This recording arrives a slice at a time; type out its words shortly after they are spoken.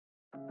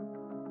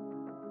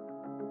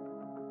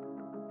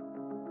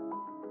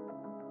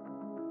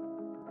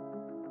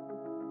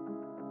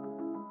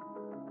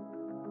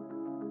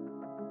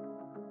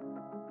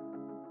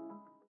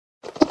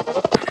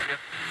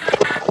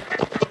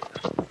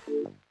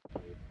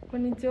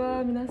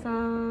Konnichiwa,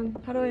 minasan.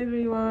 Hello,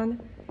 everyone.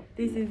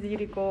 This is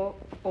Yuriko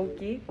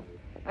Oki.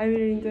 I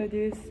will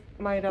introduce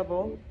my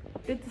labo.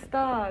 Let's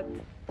start.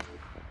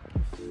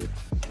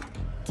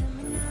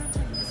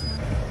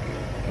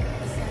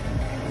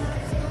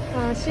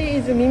 She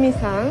is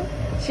Mimi-san.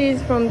 She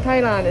is from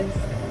Thailand.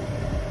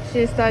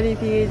 She studied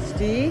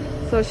PhD,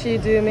 so she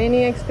do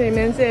many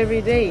experiments every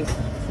day.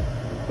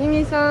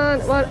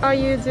 Mimi-san, what are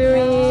you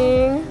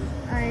doing?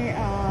 I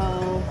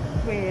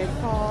wait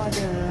for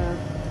the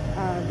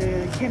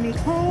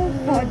chemical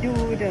for do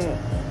the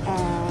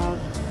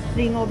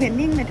ring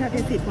opening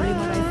metathesis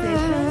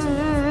polymerization.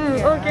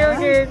 Yeah.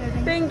 Okay.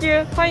 Thank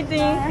you.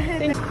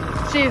 Fighting.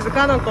 She is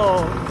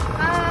Kanoko.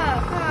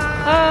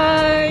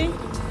 Hi.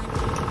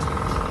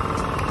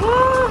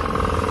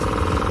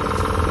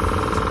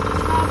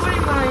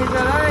 Polymer is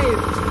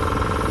alive.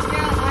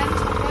 Yeah, I'm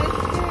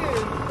supposed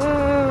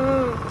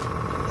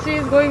to. She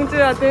is going to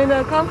attend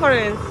a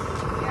conference.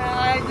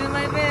 Yeah, I do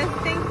my best.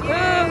 Thank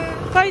you.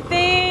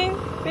 Fighting.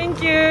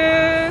 Thank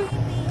you.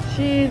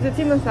 She is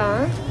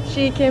Tim-san.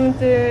 She came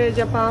to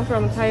Japan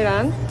from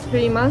Thailand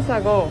 3 months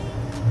ago.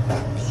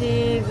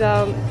 She is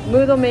a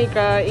mood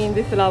maker in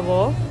this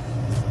labo.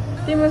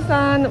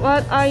 Tim-san,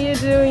 what are you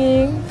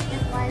doing?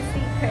 It's my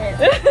secret.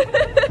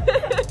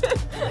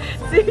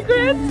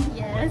 Secret?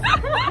 Yes.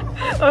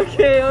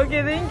 Okay,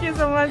 thank you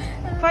so much.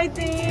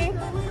 Fighting.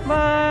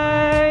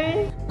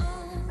 Bye.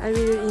 I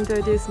will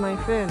introduce my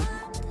friend.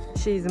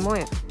 She is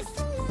Moe.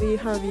 We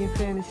have been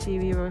friends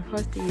since we were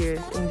first years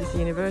in this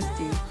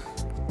university.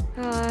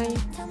 Hi.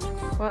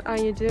 What are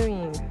you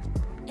doing?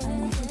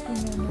 I'm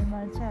sitting in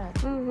my chat.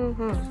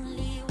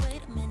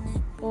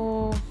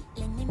 Oh.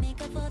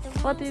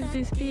 What is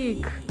this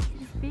peak?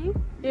 Speak?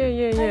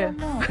 Yeah.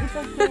 No, it's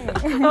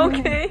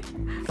okay.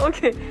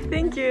 Okay.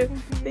 Thank you.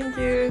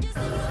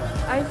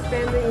 I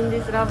spend in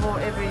this labo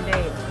every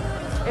day.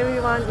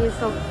 Everyone is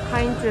so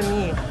kind to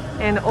me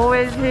and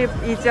always help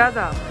each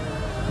other.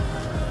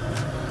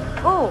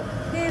 Oh,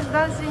 he is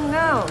dancing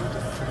now.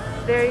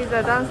 There is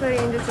a dancer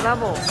in this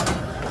labo.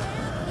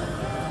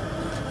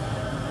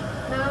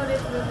 Now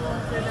let's move on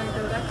to the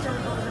introduction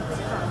of the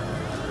picture.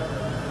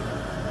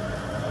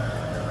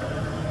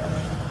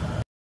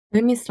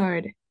 Let me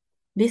start.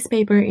 This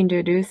paper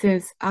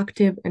introduces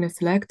active and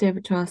selective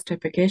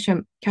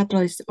transesterification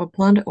catalyst of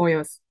plant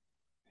oils.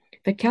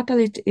 The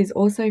catalyst is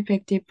also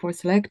effective for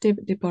selective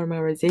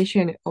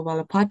depolymerization of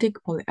aliphatic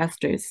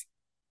polyesters.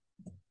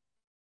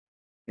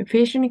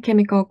 Efficient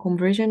chemical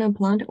conversion of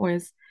plant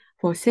oils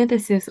for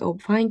synthesis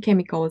of fine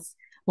chemicals,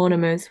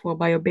 monomers for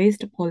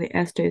bio-based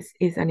polyesters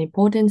is an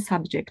important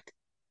subject.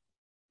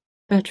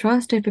 The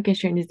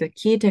transesterification is the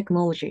key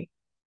technology.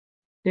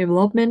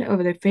 Development of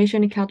the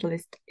efficient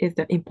catalyst is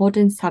the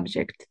important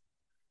subject.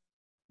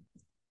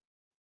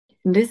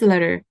 In this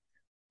letter,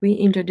 we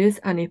introduce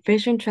an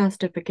efficient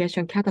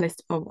transesterification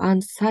catalyst of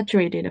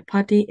unsaturated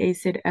fatty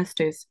acid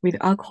esters with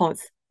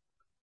alcohols.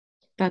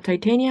 The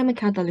titanium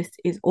catalyst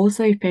is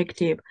also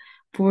effective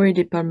for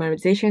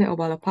depolymerization of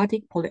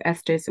aliphatic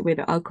polyesters with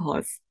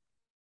alcohols.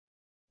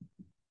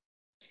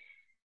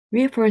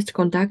 We first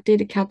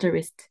conducted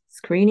catalyst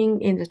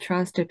screening in the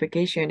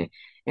transesterification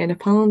and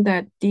found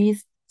that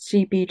these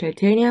CP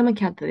titanium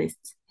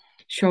catalysts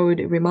showed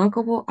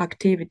remarkable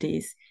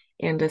activities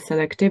and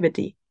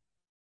selectivity.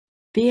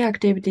 The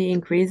activity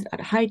increased at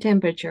high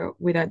temperature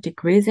without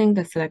decreasing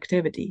the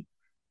selectivity.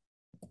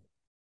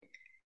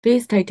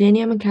 These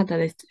titanium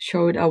catalysts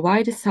showed a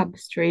wide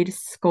substrate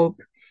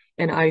scope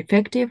and are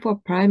effective for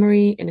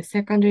primary and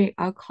secondary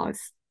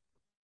alcohols.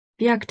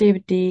 The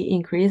activity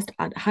increased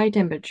at high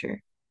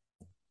temperature.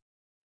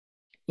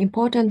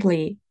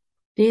 Importantly,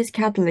 these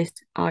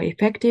catalysts are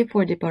effective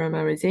for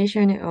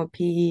depolymerization of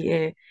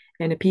PEA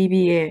and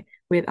PBA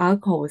with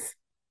alcohols.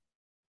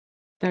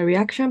 The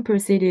reaction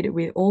proceeded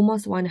with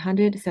almost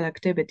 100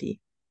 selectivity.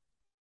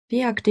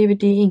 The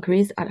activity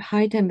increased at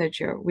high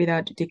temperature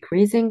without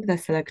decreasing the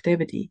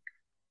selectivity.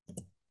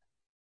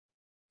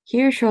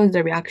 Here shows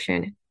the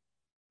reaction.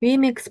 We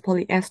mix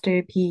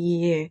polyester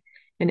PEA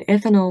and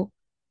ethanol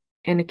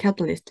and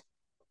catalyst.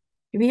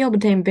 We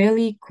obtain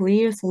very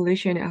clear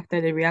solution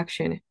after the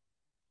reaction.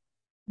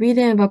 We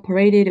then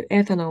evaporated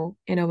ethanol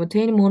and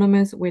obtained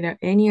monomers without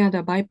any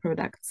other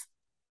byproducts.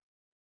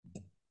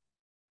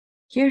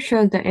 Here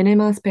shows the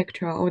NMR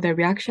spectra of the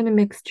reaction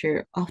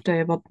mixture after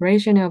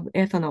evaporation of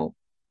ethanol.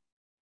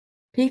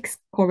 Peaks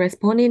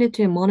corresponding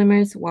to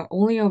monomers were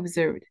only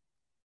observed.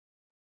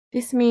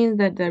 This means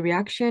that the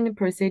reaction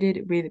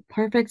proceeded with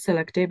perfect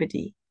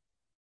selectivity.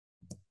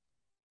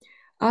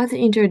 As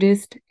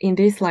introduced in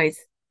these slides,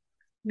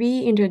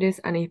 we introduce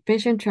an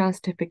efficient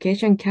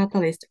transesterification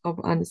catalyst of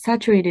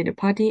unsaturated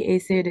fatty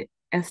acid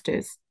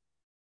esters.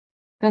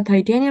 The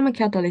titanium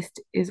catalyst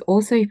is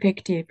also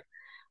effective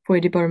for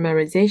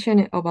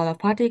depolymerization of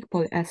aliphatic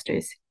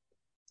polyesters.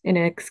 An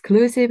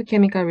exclusive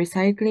chemical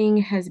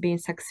recycling has been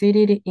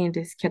succeeded in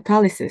this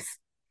catalysis.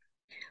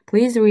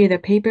 Please read the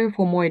paper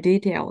for more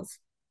details.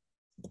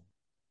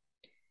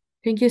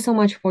 Thank you so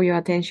much for your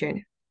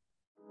attention.